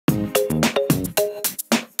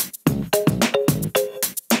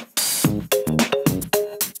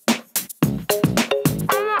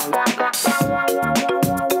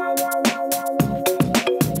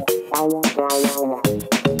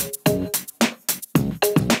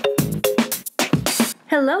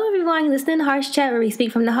Hello, everyone. You're listening to HeartsChat, where we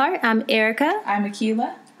speak from the heart. I'm Erica. I'm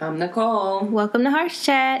Akila. I'm Nicole. Welcome to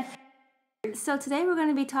HeartsChat. So today we're going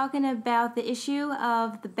to be talking about the issue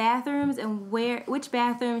of the bathrooms and which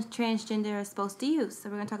bathrooms transgender is supposed to use. So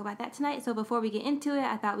we're going to talk about that tonight. So before we get into it,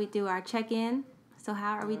 I thought we'd do our check-in. So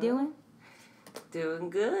how are we doing? Doing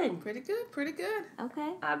good. Pretty good.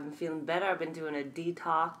 Okay. I've been feeling better. I've been doing a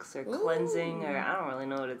detox or cleansing, or I don't really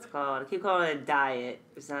know what it's called. I keep calling it a diet.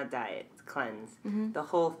 It's not a diet. It's cleanse. Mm-hmm. The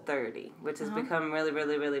Whole30, which has become really,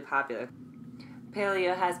 really, really popular.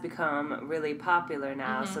 Paleo has become really popular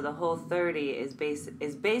now, so the Whole30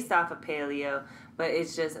 is based off of paleo, but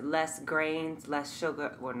it's just less grains, less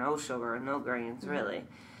sugar, or no grains, really.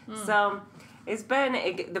 So it's been,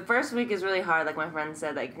 the first week is really hard, like my friend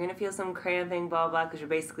said, like, you're going to feel some cramping, blah, blah, because you're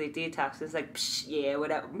basically detoxed. It's like, psh, yeah,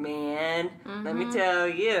 what up, man? Let me tell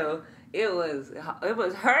you, it was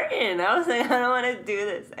hurting. I was like, I don't want to do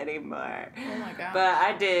this anymore. Oh my gosh. But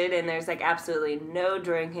I did, and there's like absolutely no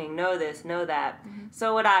drinking, no this, no that.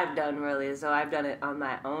 So what I've done really is, I've done it on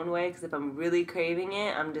my own way, because if I'm really craving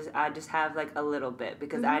it, I just have like a little bit,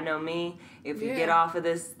 because I know me, if you get off of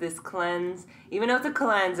this cleanse, even though it's a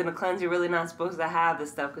cleanse, and a cleanse you're really not supposed to have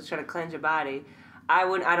this stuff, because you're trying to cleanse your body, I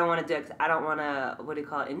don't want to do it, 'cause I don't want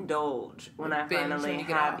to, indulge when I finally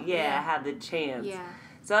have the chance. Yeah.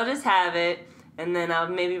 So I'll just have it, and then I'll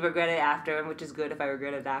maybe regret it after, which is good if I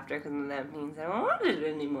regret it after, because then that means I don't want it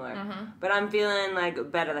anymore. But I'm feeling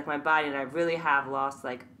like better, like my body, and I really have lost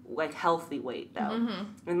like healthy weight though.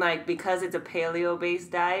 And like, because it's a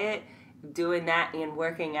paleo-based diet, doing that and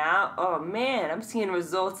working out, oh man, I'm seeing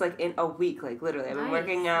results like in a week, like literally. I've been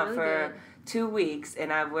working out really for 2 weeks,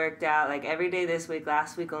 and I've worked out like every day this week.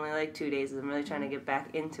 Last week only like 2 days, I'm really trying to get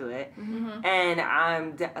back into it. And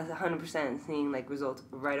I'm 100% seeing like results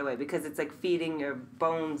right away, because it's like feeding your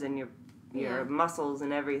bones and your muscles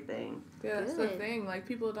and everything. Yeah, that's the thing. Like,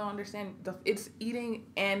 people don't understand. It's eating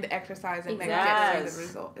and exercising that gets you the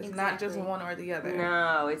result. It's not just one or the other.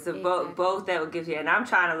 No, it's both that will give you. And I'm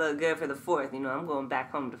trying to look good for the 4th. I'm going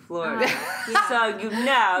back home to Florida. So be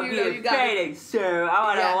afraid, sure. I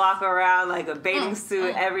want to walk around like a bathing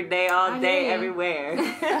suit every day, all day, everywhere.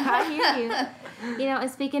 I hear you.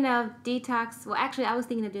 And speaking of detox, well, actually, I was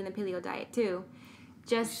thinking of doing the paleo diet too.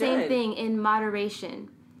 Just same thing, in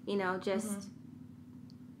moderation. Just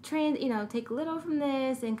take a little from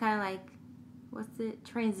this and kind of like,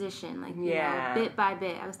 transition, like, bit by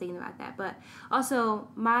bit. I was thinking about that. But also,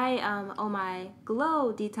 my my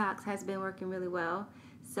Glow detox has been working really well.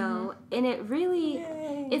 So, and it really,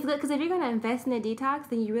 it's good, because if you're going to invest in a detox,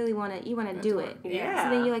 then you really want to do it. Yeah. So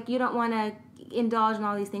then you don't want to indulge in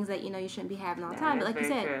all these things that, you shouldn't be having all the time. But like you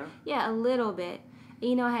said, a little bit.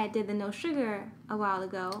 I did the no sugar a while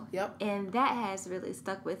ago. Yep. And that has really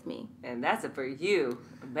stuck with me. And that's for you.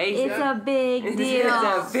 Amazing. It's a big deal.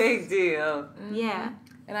 It's a big deal. Yeah.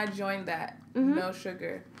 And I joined that no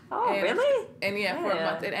sugar. Oh, really? And for a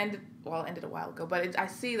month. It ended a while ago. But I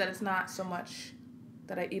see that it's not so much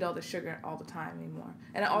that I eat all the sugar all the time anymore.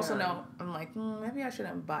 And I also know, I'm like, maybe I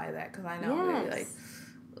shouldn't buy that, because I know I'm really like,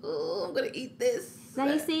 oh, I'm going to eat this. Now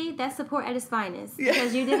you see, that's support at its finest.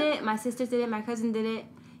 Because you did it, my sisters did it, my cousin did it,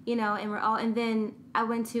 and then I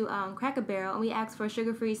went to Cracker Barrel, and we asked for a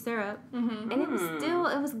sugar-free syrup, and it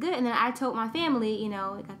was good. And then I told my family,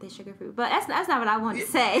 I got this sugar-free. But that's not what I wanted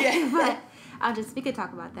to say. But we could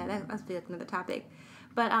talk about that. That's another topic.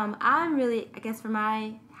 But I'm really, I guess for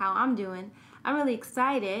how I'm doing, I'm really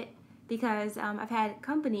excited, because I've had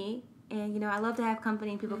company, and, I love to have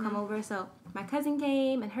company and people come over. So my cousin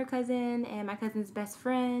came, and her cousin, and my cousin's best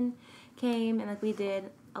friend came, and we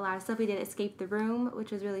did a lot of stuff. We did Escape the Room,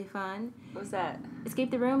 which was really fun. What's that?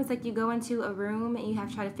 Escape the Room, it's like you go into a room, and you have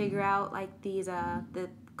to try to figure out, like, these, the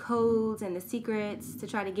codes and the secrets to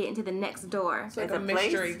try to get into the next door. It's like a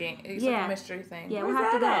mystery game. It's like a mystery thing. Yeah, we'll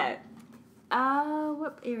have to go.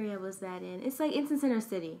 What area was that in? It's like it's in Center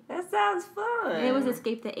City. That sounds fun. And it was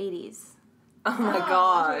Escape the 80s. Oh my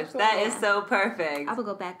gosh, that is so perfect. I will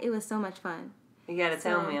go back. It was so much fun. You gotta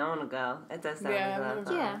tell me, I want to go. That does sound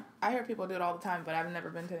fun. Yeah. I hear people do it all the time, but I've never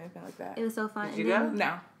been to anything like that. It was so fun. Did you go?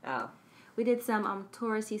 No. Oh. We did some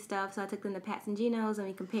touristy stuff, so I took them to Pat's and Geno's, and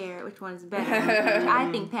we compared which one is better.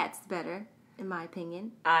 I think Pat's is better, in my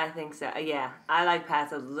opinion. I think so. Yeah, I like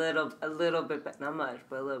Pat's a little bit, but not much,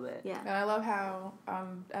 but a little bit. Yeah. And I love how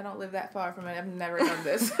I don't live that far from it. I've never done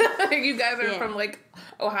this. You guys are from like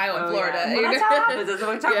Ohio and Florida. Yeah. Well, that's how it happens. That's when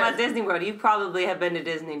we're talking about Disney World. You probably have been to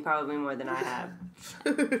Disney probably more than I have,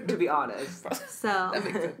 to be honest. So. That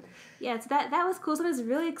makes sense. Yeah, so that was cool. So I was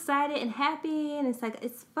really excited and happy, and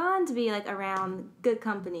it's fun to be like around good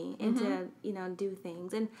company and to do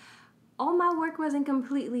things. And all my work wasn't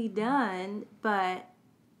completely done, but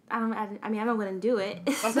I'm not going to do it.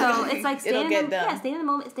 So it's like staying in the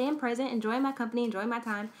moment, staying present, enjoying my company, enjoying my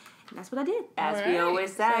time. And that's what I did. As we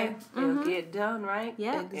always say, it'll get done, right?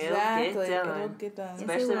 Yeah, exactly. It'll get done.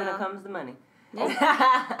 Especially when it comes to money.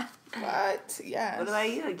 Yeah. But, yes. What about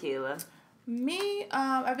you, Akila? Me,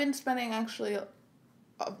 I've been spending actually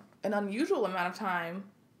an unusual amount of time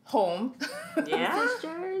home. Yeah? This is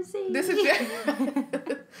Jersey. This is Jersey.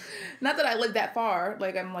 Not that I live that far.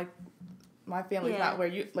 Like, I'm like, my family's not where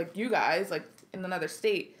you guys, like, in another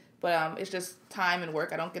state. But it's just time and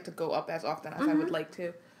work. I don't get to go up as often as I would like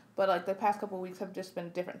to. But, like, the past couple of weeks have just been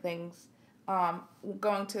different things.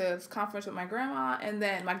 Going to this conference with my grandma. And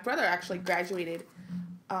then my brother actually graduated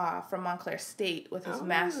from Montclair State with his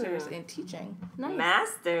master's in teaching. Nice.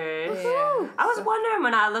 Master's? Yeah. I was wondering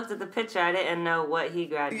when I looked at the picture, I didn't know what he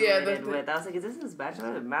graduated with. I was like, is this his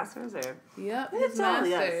bachelor's or master's? Or? Yep, his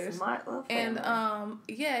master's. A smart little family. And,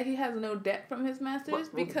 he has no debt from his master's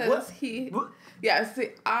because he... Yeah,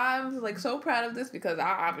 see, I'm, like, so proud of this because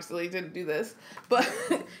I obviously didn't do this. But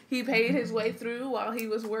he paid his way through while he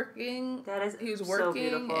was working. He was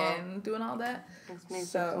working so and doing all that. Makes me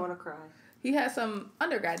just want to cry. He has some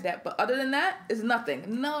undergrad debt, but other than that, it's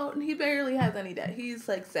nothing. No, he barely has any debt. He's,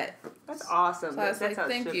 like, set. That's awesome. So I was like,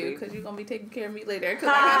 thank you, because you're going to be taking care of me later. Because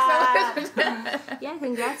I got so much. Yeah,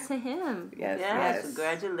 congrats to him. Yes,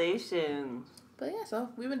 congratulations. But, yeah, so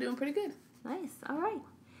we've been doing pretty good. Nice. All right.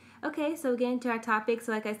 Okay, so getting to our topic.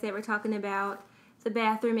 So, like I said, we're talking about the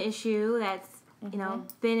bathroom issue that's,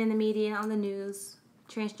 been in the media, on the news.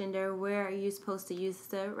 Transgender, where are you supposed to use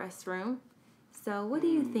the restroom? So, what do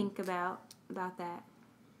you think about that?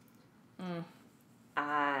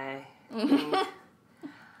 I think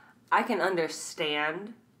I can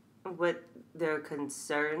understand what their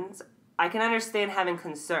concerns. I can understand having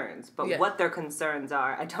concerns, but what their concerns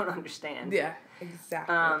are, I don't understand. Yeah,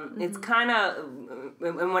 exactly. It's kind of,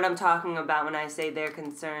 and what I'm talking about when I say their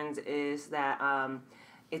concerns is that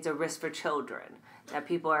it's a risk for children. That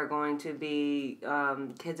people are going to be,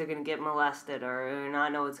 kids are going to get molested or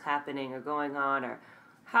not know what's happening or going on or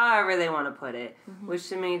however they want to put it, which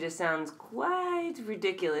to me just sounds quite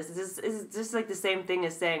ridiculous. It's just like the same thing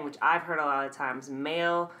as saying, which I've heard a lot of times,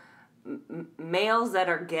 males that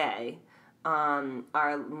are gay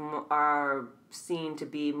are seen to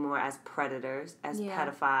be more as predators, as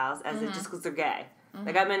pedophiles, as just because they're gay.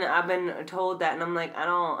 Like I've been told that, and I'm like, I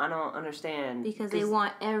don't understand because they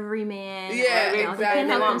want every man. Yeah, exactly.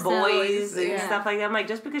 They want boys and stuff like that. I'm like,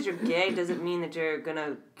 just because you're gay doesn't mean that you're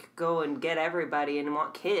gonna go and get everybody and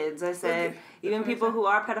want kids. I said, even people who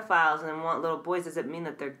are pedophiles and want little boys doesn't mean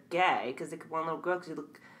that they're gay because they could want little girls. Because you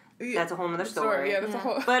look. That's a whole other story. Yeah, that's a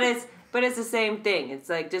whole. But it's the same thing. It's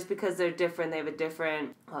like just because they're different, they have a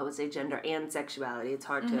different, I would say, gender and sexuality. It's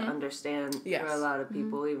hard to understand for a lot of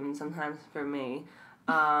people, even sometimes for me.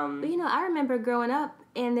 But I remember growing up,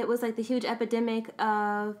 and it was like the huge epidemic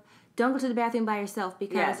of don't go to the bathroom by yourself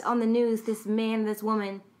because on the news, this man, this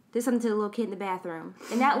woman, did something to the little kid in the bathroom,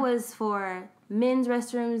 and that was for men's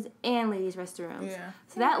restrooms and ladies' restrooms. Yeah.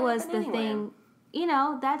 So that was the thing.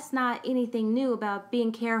 That's not anything new about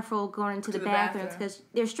being careful going into the bathrooms because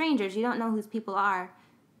they're strangers. You don't know who these people are,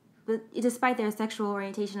 but despite their sexual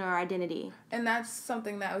orientation or identity. And that's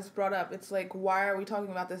something that was brought up. It's like, why are we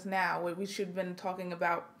talking about this now? We should have been talking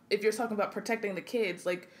about, if you're talking about protecting the kids,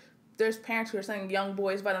 like, there's parents who are sending young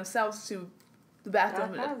boys by themselves to the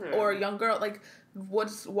bathroom or a young girl. Like,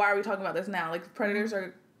 why are we talking about this now? Like, predators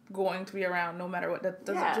are going to be around no matter what. That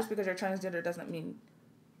doesn't, just because you're transgender doesn't mean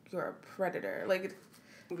you're a predator. Like,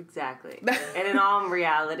 exactly. And in all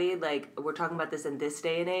reality, like, we're talking about this in this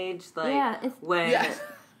day and age, like,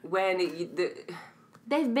 when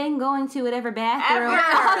they've been going to whatever bathroom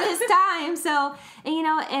all this time. So,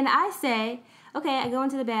 and I say, okay, I go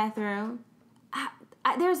into the bathroom.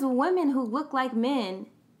 There's women who look like men,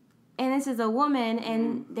 and this is a woman,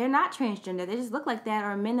 and they're not transgender. They just look like that,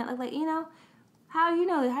 or men that look like, how are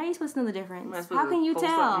you supposed to know the difference? How can you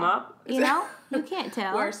tell? You can't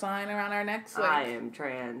tell. Wear a sign around our necks. Like, I am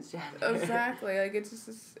transgender. Exactly. Like,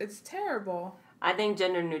 it's terrible. I think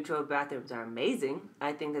gender neutral bathrooms are amazing.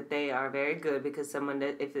 I think that they are very good because someone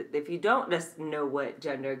that if you don't just know what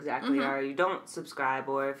gender exactly are, you don't subscribe,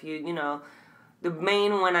 or if the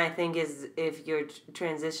main one I think is if you're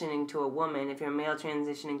transitioning to a woman, if you're a male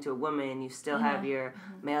transitioning to a woman, you still have your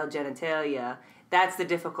male genitalia. That's the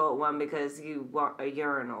difficult one because you want a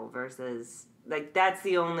urinal versus, like, that's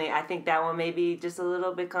the only, I think that one may be just a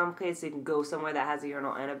little bit complicated so you can go somewhere that has a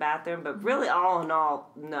urinal and a bathroom, but really all in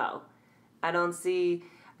all, no. I don't see,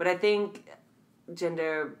 but I think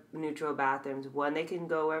gender neutral bathrooms. One, they can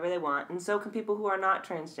go wherever they want, and so can people who are not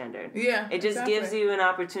transgendered. Yeah, it just gives you an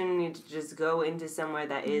opportunity to just go into somewhere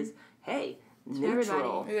that is, hey,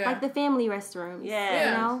 neutral. Yeah. Like the family restrooms.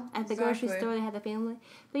 Yeah. You know, at the grocery store they had the family.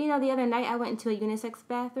 But you know, the other night I went into a unisex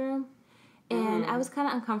bathroom, and I was kind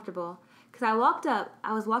of uncomfortable because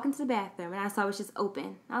I was walking to the bathroom, and I saw it was just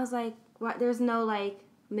open. I was like, what? There's no like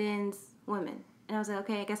men's, women. And I was like,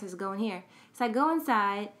 okay, I guess I just go in here. So I go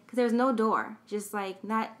inside, because there's no door. Just like,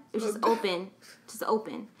 not, it was just open. Just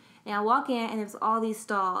open. And I walk in, and there's all these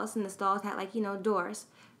stalls, and the stalls had like, you know, doors.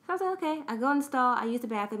 So I was like, okay. I go in the stall, I use the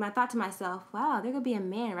bathroom. I thought to myself, wow, there could be a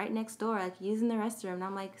man right next door, like using the restroom. And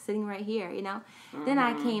I'm like sitting right here, you know. Then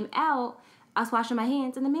I came out, I was washing my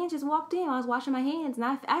hands, and the man just walked in. I was washing my hands, and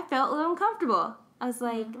I felt a little uncomfortable. I was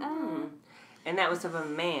like, And that was of a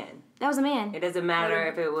man. That was a man. It doesn't matter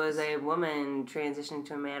if it was a woman transitioning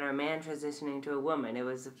to a man or a man transitioning to a woman. It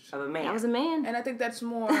was of a man. That was a man. And I think that's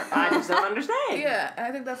more... I just don't understand. Yeah, and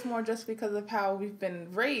I think that's more just because of how we've been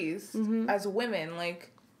raised as women.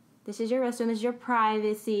 Like, this is your restroom. This is your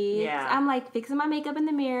privacy. Yeah. I'm like fixing my makeup in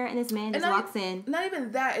the mirror, and this man just walks in. Not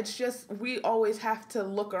even that. It's just we always have to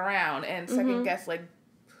look around and second guess, like,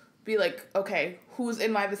 be like, okay, who's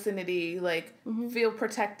in my vicinity? Like, feel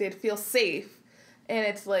protected, feel safe. And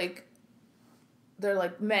it's like, they're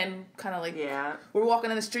like men, kind of like, we're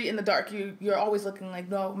walking in the street in the dark. You're always looking like,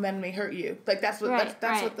 no, men may hurt you. Like that's what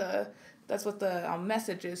that's what the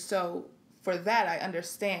message is. So for that, I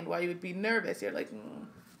understand why you would be nervous. You're like,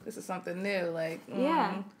 this is something new. Like,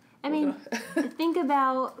 yeah. I mean, think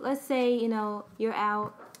about, let's say, you know, you're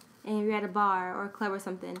out and you're at a bar or a club or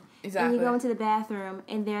something. Exactly. And you go into the bathroom,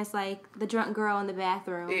 and there's, like, the drunk girl in the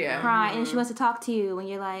bathroom crying, and she wants to talk to you, and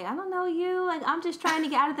you're like, I don't know you. Like, I'm just trying to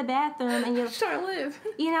get out of the bathroom, and you're trying to live.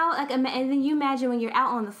 You know, like, and then you imagine when you're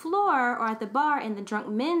out on the floor or at the bar, and the drunk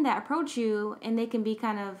men that approach you, and they can be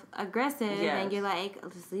kind of aggressive, and you're like,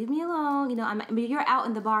 just leave me alone. You know, but you're out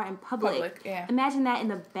in the bar in public. Imagine that in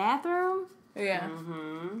the bathroom. Yeah.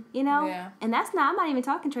 You know? Yeah. And I'm not even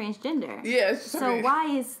talking transgender. Yeah. So why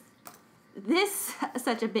is this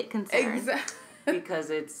such a big concern? Exactly. Because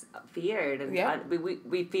it's feared, and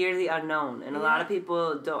we fear the unknown, and a lot of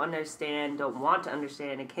people don't understand, don't want to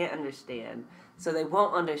understand, and can't understand, so they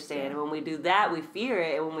won't understand. And when we do that, we fear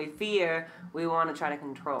it, and when we fear, we want to try to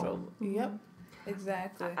control. Yep,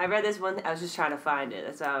 exactly. I read this one. I was just trying to find it.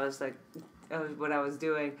 That's how I was like, what I was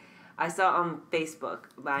doing. I saw on Facebook,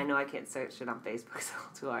 but I know I can't search it on Facebook. It's all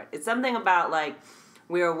too hard. It's something about like,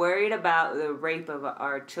 we are worried about the rape of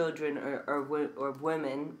our children or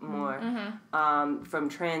women more from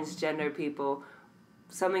transgender people,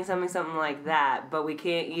 something like that. But we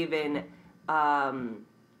can't even criminalize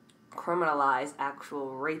actual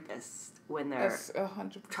rapists when they're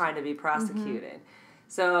trying to be prosecuted.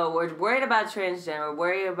 So we're worried about transgender, we're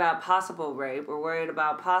worried about possible rape, we're worried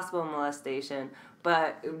about possible molestation.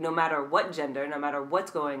 But no matter what gender, no matter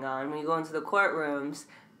what's going on, when you go into the courtrooms,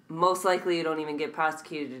 most likely you don't even get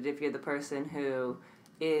prosecuted if you're the person who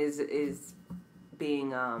is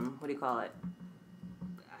being, what do you call it?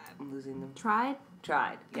 I'm losing them. Tried,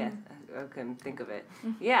 yes. I couldn't think of it.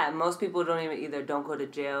 Yeah, most people don't go to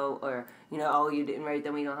jail, or, you know, oh, you didn't rape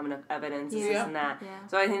them, we don't have enough evidence, this and that. Yeah.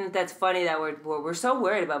 So I think that's funny that we're so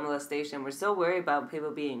worried about molestation, we're so worried about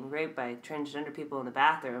people being raped by transgender people in the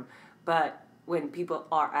bathroom, but when people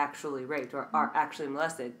are actually raped or are actually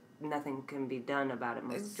molested, nothing can be done about it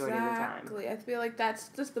majority of the time. Exactly. I feel like that's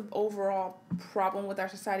just the overall problem with our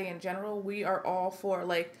society in general. We are all for,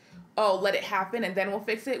 like, oh, let it happen and then we'll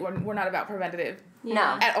fix it. We're not about preventative.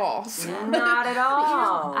 No. At all. Not at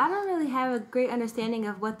all. I don't really have a great understanding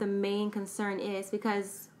of what the main concern is,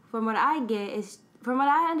 because from what I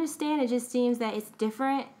understand, it just seems that it's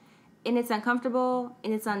different and it's uncomfortable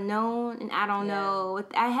and it's unknown, and I don't know.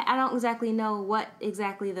 I don't exactly know what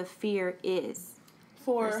exactly the fear is.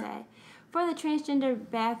 For the transgender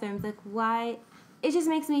bathrooms, like, why? It just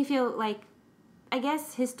makes me feel like, I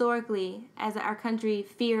guess historically, as our country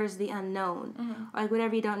fears the unknown, or like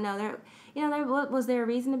whatever you don't know. Was there a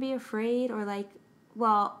reason to be afraid, or like,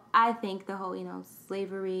 well, I think the whole, you know,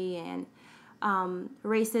 slavery and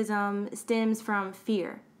racism stems from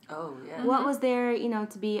fear. Oh, yeah. What was there, you know,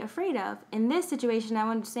 to be afraid of? In this situation, I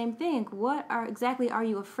wonder the same thing. What exactly are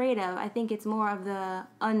you afraid of? I think it's more of the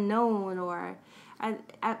unknown, or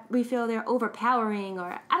we feel they're overpowering,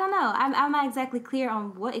 or I don't know. I'm not exactly clear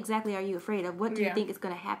on what exactly are you afraid of. What do you think is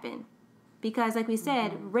going to happen? Because, like we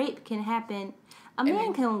said, rape can happen. A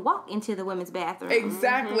man can walk into the women's bathroom.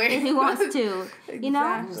 Exactly. If he wants to. You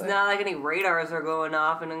know? It's not like any radars are going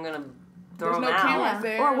off and I'm going to throw them no out. cameras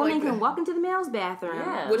there. Or women can walk into the male's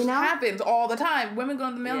bathroom. Which happens all the time. Women go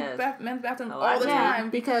in the men's bathroom all the time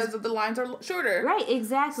because the lines are shorter. Right,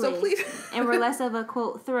 exactly. So please. And we're less of a,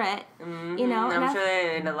 quote, threat. You know? I'm sure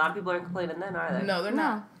and a lot of people aren't complaining then, are they? No, they're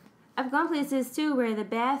not. I've gone places, too, where the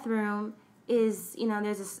bathroom is, you know,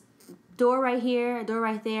 there's this door right here, a door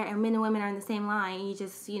right there, and men and women are in the same line. You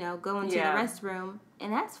just, you know, go into the restroom,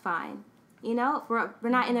 and that's fine. You know, we're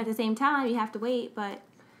not in there at the same time. You have to wait, but...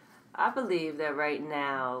 I believe that right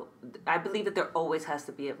now, there always has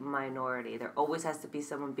to be a minority. There always has to be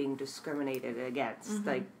someone being discriminated against.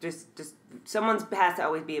 Like, just someone has to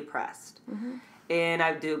always be oppressed. And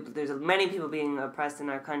there's many people being oppressed in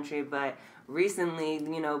our country, but recently,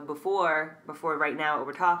 you know, before right now what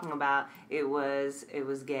we're talking about, it was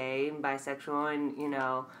gay and bisexual and, you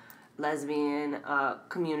know, lesbian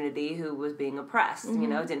community who was being oppressed, you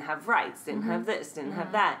know, didn't have rights, didn't have this, didn't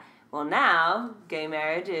have that. Well, now, gay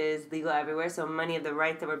marriage is legal everywhere, so many of the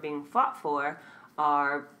rights that were being fought for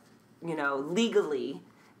are, you know, legally,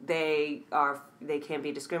 they can't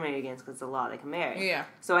be discriminated against because it's a law, they can marry. Yeah.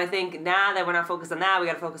 So I think now that we're not focused on that, we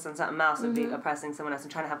got to focus on something else and be oppressing someone else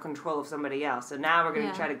and trying to have control of somebody else. So now we're going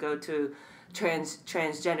to try to go to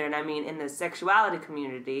transgender, and I mean in the sexuality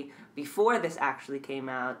community, before this actually came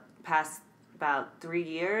out, past about 3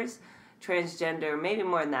 years, transgender, maybe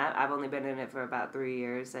more than that, I've only been in it for about 3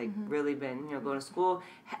 years, like really been, you know, going to school,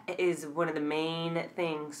 is one of the main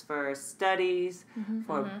things for studies,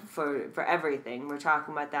 for everything. We're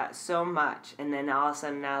talking about that so much, and then all of a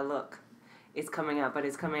sudden now look, it's coming out, but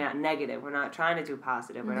it's coming out negative. We're not trying to do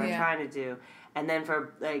positive. We're not trying to do... And then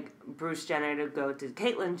for, like, Bruce Jenner to go to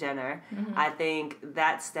Caitlyn Jenner, I think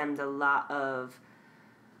that stemmed a lot of...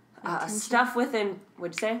 stuff within,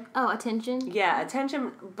 what'd you say? Oh, attention? Yeah,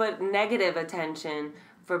 attention, but negative attention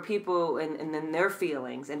for people and then their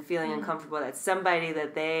feelings and feeling uncomfortable that somebody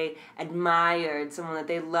that they admired, someone that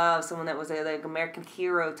they loved, someone that was a like American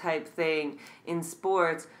hero type thing in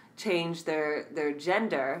sports changed their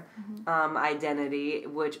gender identity,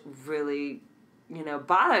 which really, you know,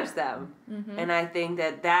 bothers them. And I think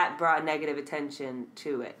that brought negative attention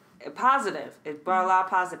to it. Positive. It brought a lot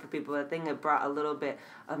of positive for people. I think it brought a little bit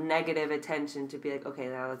of negative attention to be like, okay,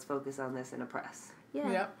 now let's focus on this and oppress.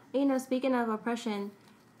 Yeah. Yep. You know, speaking of oppression,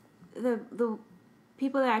 the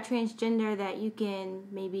people that are transgender that you can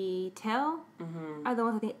maybe tell are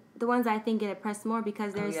the ones I think get oppressed more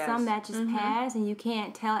because there's some that just pass and you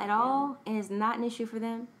can't tell at all, and it's not an issue for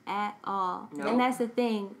them at all. Nope. And that's the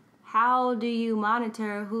thing. How do you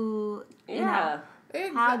monitor who? You know,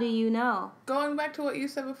 how do you know? Going back to what you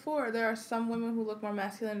said before, there are some women who look more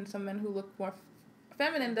masculine and some men who look more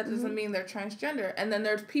feminine. That doesn't mean they're transgender. And then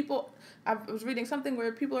there's people, I was reading something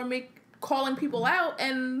where people are calling people out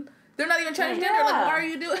and they're not even transgender. Yeah. Like, why are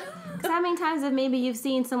you doing? Because how many times have maybe you've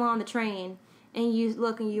seen someone on the train and you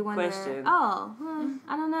look and you wonder, I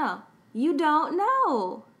don't know. You don't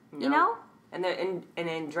know. Nope. You know? And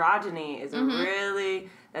androgyny is a really...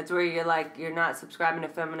 That's where you're not subscribing to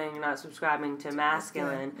feminine, you're not subscribing to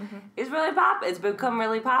masculine. It's really it's become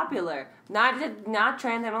really popular. Not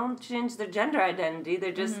trans, they don't change their gender identity,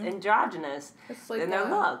 they're just androgynous in their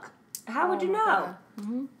look. How would you know?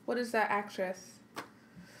 What is that actress?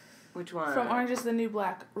 Which one? From Orange is the New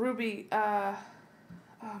Black. Ruby, oh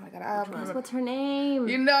my god, what's her name?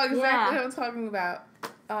 You know exactly what I'm talking about.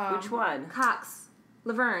 Which one? Cox.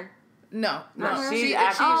 Laverne. No, she's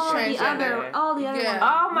actually transgender. The other one.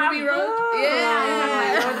 Oh my Ruby Rose.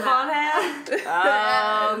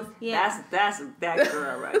 Yeah. That's that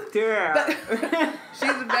girl right there.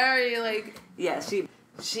 She's very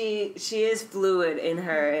she is fluid in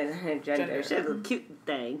her gender. She's a cute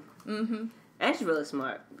thing. And she's really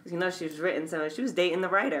smart. You know, she was dating the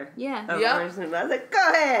writer. Yeah. I was like, go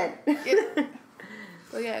ahead.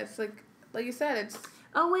 Well, yeah, it's like you said, it's.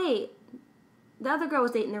 Oh wait. The other girl was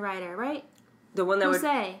dating the writer, right? The one that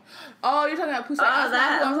Poussey. Oh, you're talking about Poussey. Oh,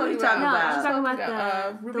 that. Who are you talking about? No, she's talking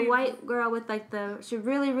about the white girl with she's a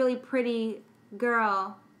really, really pretty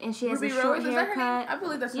girl, and she has Ruby a short Rose? haircut. Is that her name? I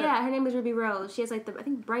believe that's her. Yeah, her name is Ruby Rose. She has I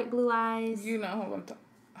think bright blue eyes. You know who I'm talking.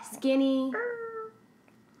 Skinny.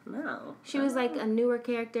 No. She was like a newer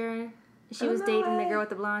character. She was dating the girl with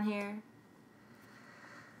the blonde hair.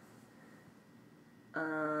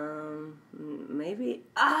 Maybe.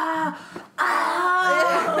 Yes,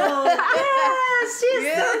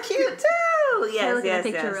 she's so cute too.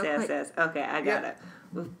 Yes. Okay, I got it.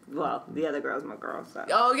 Well, the other girl's my girl, so.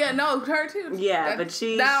 Oh yeah, no, her too. Yeah, but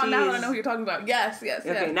she's now I know who you're talking about. Yes.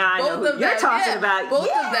 Okay, now I know who you're talking about. Both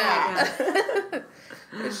of them.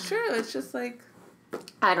 It's true. It's just like.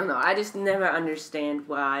 I don't know. I just never understand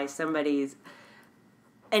why somebody's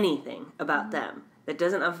anything about them that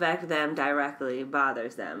doesn't affect them directly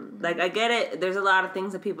bothers them. Like, I get it. There's a lot of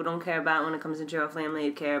things that people don't care about when it comes into your family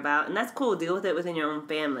you care about. And that's cool. Deal with it within your own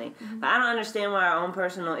family. But I don't understand why our own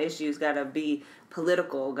personal issues gotta be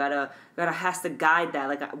political, has to guide that.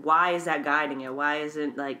 Like, why is that guiding it? Why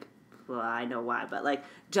isn't, like, well, I know why, but, like,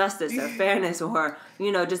 justice or fairness or,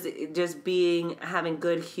 just having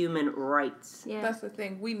good human rights. Yeah. That's the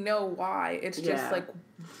thing. We know why. It's just, like,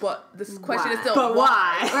 but this question is still, but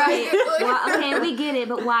why? Right. Well, okay, we get it,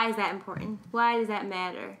 but why is that important? Why does that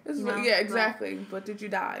matter? Yeah, exactly. But did you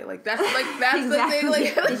die? Like, that's exactly. The thing.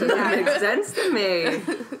 Like, that makes sense to me.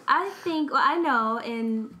 I think, I know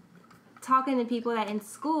in talking to people that in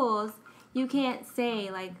schools, you can't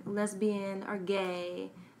say, like, lesbian or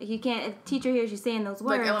gay. Like, you can't, if a teacher hears you saying those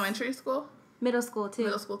words. Like elementary school? Middle school, too.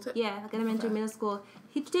 Middle school, too? Yeah, like elementary, middle school.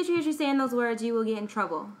 If a teacher hears you saying those words, you will get in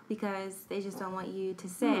trouble because they just don't want you to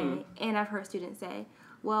say. And I've heard students say,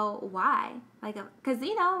 well, why? Like, because,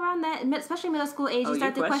 around that, especially middle school age, you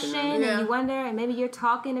start to question and you wonder, and maybe you're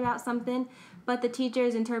talking about something, but the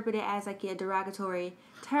teachers interpret it as, like, a derogatory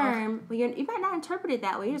term. Well, you might not interpret it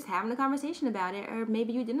that way. You're just having a conversation about it, or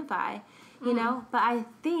maybe you identify, you know? But I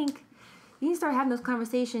think you need to start having those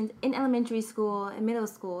conversations in elementary school and middle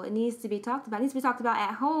school. It needs to be talked about. It needs to be talked about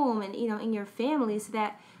at home and, in your family, so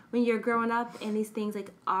that when you're growing up and these things,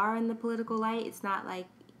 like, are in the political light, it's not, like,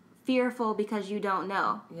 fearful because you don't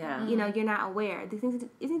know. Yeah. You're not aware. These things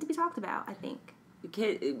need to be talked about, I think.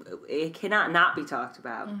 It cannot not be talked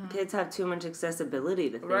about. Kids have too much accessibility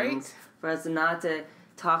to things for us not to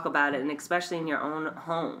talk about it, and especially in your own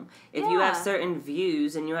home. If you have certain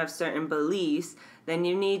views and you have certain beliefs, then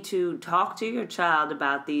you need to talk to your child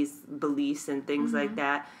about these beliefs and things like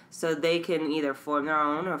that, so they can either form their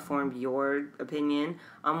own or form your opinion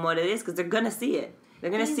on what it is, because they're going to see it.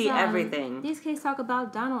 They're going to see everything. These kids talk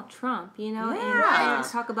about Donald Trump, and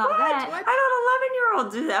parents talk about that. What? I don't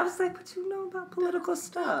 11-year-old do that. I was like, but you know about political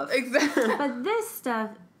stuff. Exactly. But this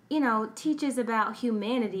stuff, teaches about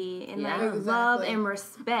humanity and love and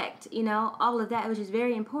respect, all of that, which is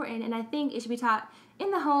very important. And I think it should be taught in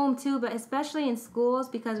the home too, but especially in schools,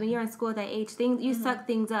 because when you're in school at that age, you suck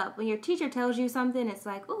things up. When your teacher tells you something, it's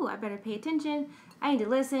like, ooh, I better pay attention. I need to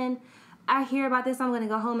listen. I hear about this. I'm going to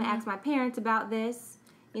go home and ask my parents about this,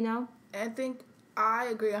 I think I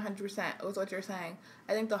agree 100% with what you're saying.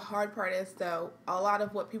 I think the hard part is, though, a lot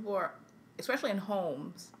of what people are, especially in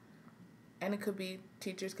homes, and it could be,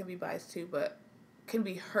 teachers can be biased too, but can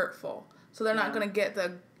be hurtful. So they're not going to get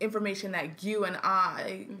the information that you and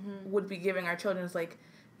I would be giving our children. It's like,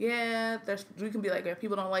 we can be like,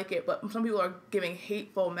 people don't like it, but some people are giving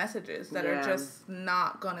hateful messages that are just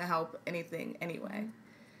not going to help anything anyway.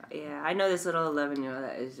 Yeah, I know this little 11-year-old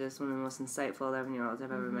that is just one of the most insightful 11-year-olds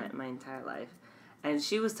I've ever met in my entire life. And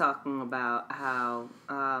she was talking about how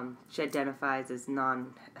she identifies as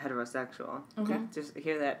non-heterosexual. Okay. Just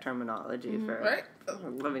hear that terminology for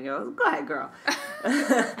 11-year-olds. Go ahead, girl.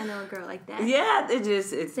 I know a girl like that. Yeah,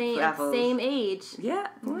 it's same age. Yeah,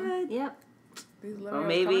 what? Yep. Well,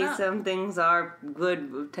 maybe some things are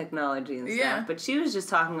good with technology and stuff. But she was just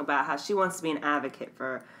talking about how she wants to be an advocate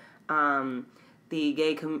for the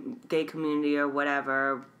gay community or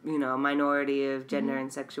whatever, minority of gender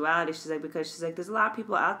and sexuality. She's like, because she's like, there's a lot of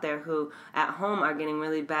people out there who at home are getting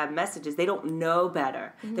really bad messages. They don't know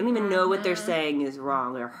better. They don't even know what they're saying is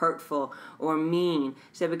wrong or hurtful or mean.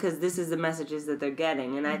 She said, because this is the messages that they're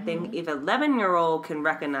getting. And I think if an 11-year-old can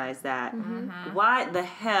recognize that, why the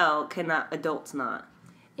hell cannot adults not?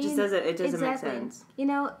 It doesn't make sense. I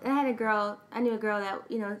knew a girl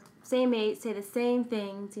that, same age, say the same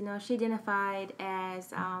things. She identified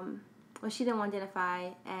as, she didn't want to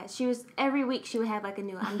identify as, every week she would have like a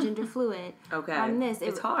new, I'm gender fluid. Okay.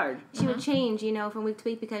 It's hard. She would change, from week to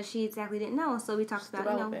week because she exactly didn't know. So we talked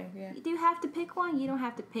about, do you have to pick one? You don't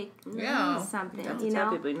have to pick something, You have to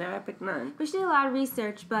tell people, you never pick none. But she did a lot of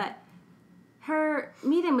research, but her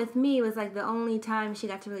meeting with me was like the only time she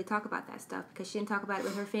got to really talk about that stuff, because she didn't talk about it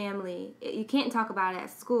with her family. You can't talk about it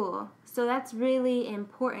at school. So that's really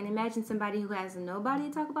important. Imagine somebody who has nobody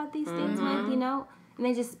to talk about these things with, and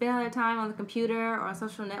they just spend all their time on the computer or on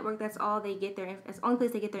social network. That's all they get that's the only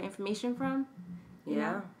place they get their information from. You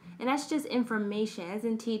know? And that's just information. It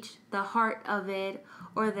doesn't teach the heart of it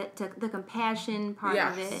or the compassion part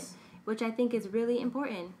of it, which I think is really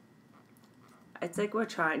important. It's like we're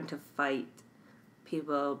trying to fight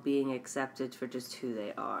people being accepted for just who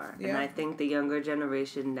they are. Yeah. And I think the younger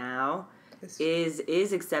generation now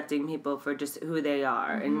is accepting people for just who they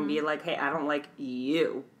are and be like, hey, I don't like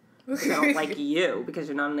you. I don't like you because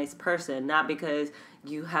you're not a nice person, not because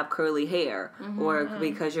you have curly hair or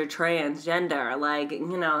because you're transgender. Like,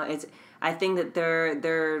 it's. I think that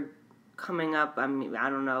they're coming up, I mean, I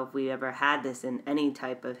don't know if we ever had this in any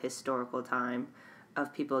type of historical time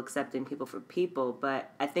of people accepting people for people,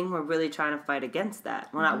 but I think we're really trying to fight against that.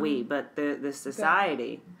 Well, not we, but the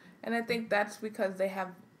society. And I think that's because they have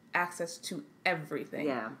access to everything.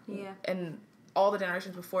 Yeah. And all the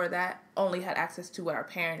generations before that only had access to what our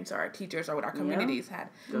parents or our teachers or what our communities had.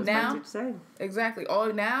 Now, exactly.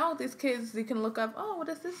 Now these kids, they can look up, oh, what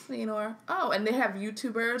does this mean? Or, oh, and they have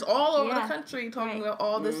YouTubers all over the country talking about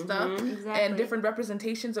all this stuff and different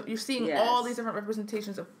representations of, you're seeing all these different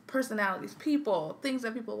representations of personalities, people, things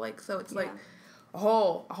that people like. So it's like a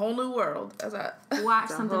whole new world. Watch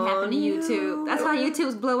something happen to YouTube. That's why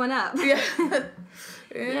YouTube's blowing up.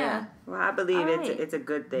 Yeah. Well, I believe it's a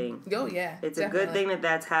good thing. Oh, yeah. It's definitely a good thing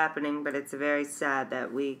that's happening, but it's very sad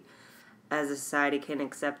that we, as a society, can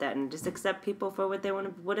accept that and just accept people for what they want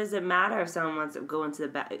to. What does it matter if someone wants to go into the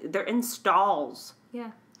bathroom? They're in stalls.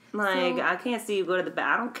 Yeah. Like, I can't see you go to the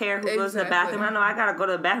bathroom. I don't care who goes to the bathroom. I know I got to go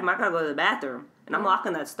to the bathroom. I got to go to the bathroom. And I'm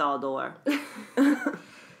locking that stall door.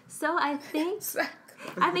 So I think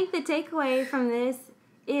the takeaway from this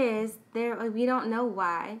is we don't know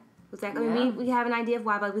why. Exactly. I mean, we have an idea of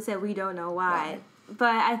why, but we said we don't know why.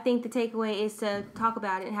 But I think the takeaway is to talk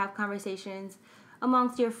about it and have conversations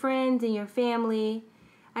amongst your friends and your family.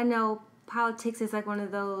 I know politics is like one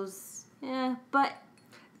of those, but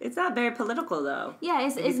it's not very political though. Yeah,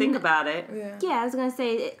 if you think about it. Yeah, I was gonna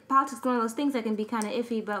say politics is one of those things that can be kind of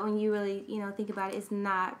iffy, but when you really think about it, it's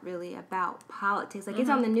not really about politics. Like it's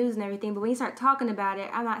on the news and everything, but when you start talking about it,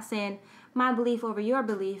 I'm not saying my belief over your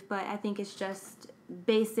belief, but I think it's just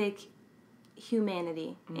basic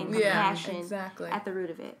humanity and compassion at the root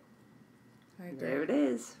of it. I agree. There it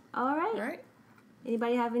is. All right.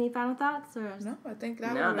 Anybody have any final thoughts? Or no, I think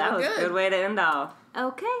that was a good way to end off.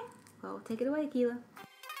 Okay. Well, take it away, Keela.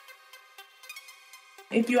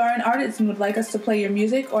 If you are an artist and would like us to play your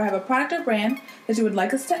music or have a product or brand that you would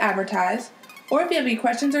like us to advertise, or if you have any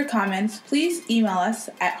questions or comments, please email us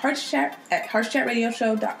at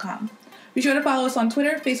HeartsChat@HeartsChatRadioShow.com. Be sure to follow us on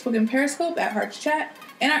Twitter, Facebook, and Periscope at HeartsChat,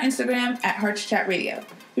 and our Instagram at HeartsChatRadio.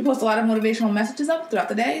 We post a lot of motivational messages up throughout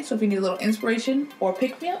the day, so if you need a little inspiration or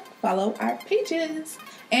pick-me-up, follow our pages.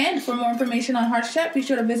 And for more information on HeartsChat, be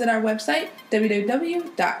sure to visit our website,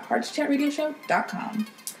 www.HeartsChatRadioshow.com.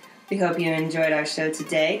 We hope you enjoyed our show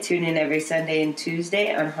today. Tune in every Sunday and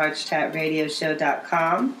Tuesday on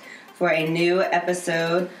HeartsChatRadioshow.com for a new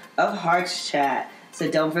episode of HeartsChat. So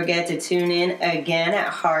don't forget to tune in again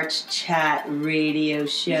at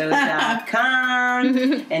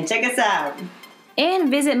HeartsChatRadioshow.com and check us out. And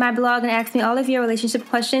visit my blog and ask me all of your relationship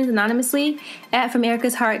questions anonymously at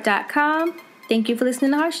FromErica'sHeart.com. Thank you for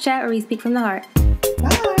listening to HeartsChat, where we speak from the heart.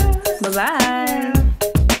 Bye. Bye-bye.